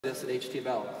this in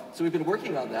HTML. So we've been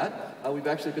working on that. We've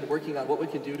actually been working on what we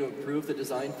can do to improve the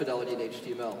design fidelity in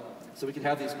HTML so we can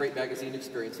have these great magazine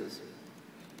experiences.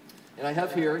 And I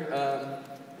have here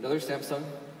another Samsung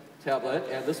tablet,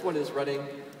 and this one is running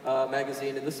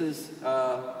magazine, and this is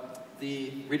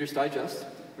the Reader's Digest.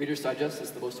 Reader's Digest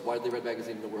is the most widely read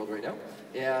magazine in the world right now,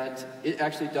 and it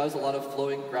actually does a lot of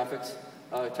flowing graphics,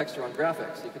 text around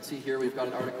graphics. You can see here we've got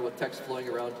an article with text flowing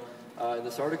around in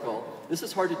this article. This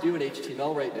is hard to do in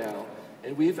HTML right now,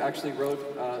 and we've actually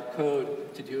wrote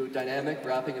code to do dynamic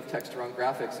wrapping of text around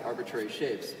graphics, arbitrary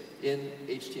shapes, in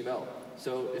HTML.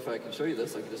 So if I can show you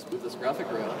this, I can just move this graphic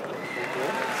around. It's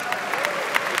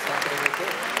happening right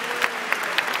there.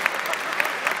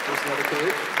 Here's another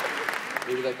page.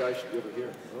 Maybe that guy should be over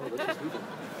here. Oh, that's just moving.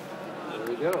 There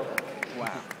we go.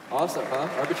 Wow. Awesome, huh?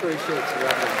 Arbitrary shapes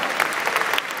wrapping.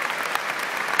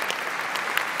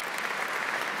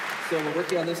 So we're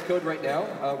working on this code right now.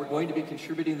 We're going to be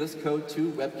contributing this code to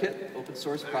WebKit, open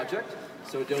source project.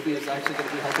 So Adobe is actually going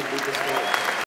to be helping move this forward.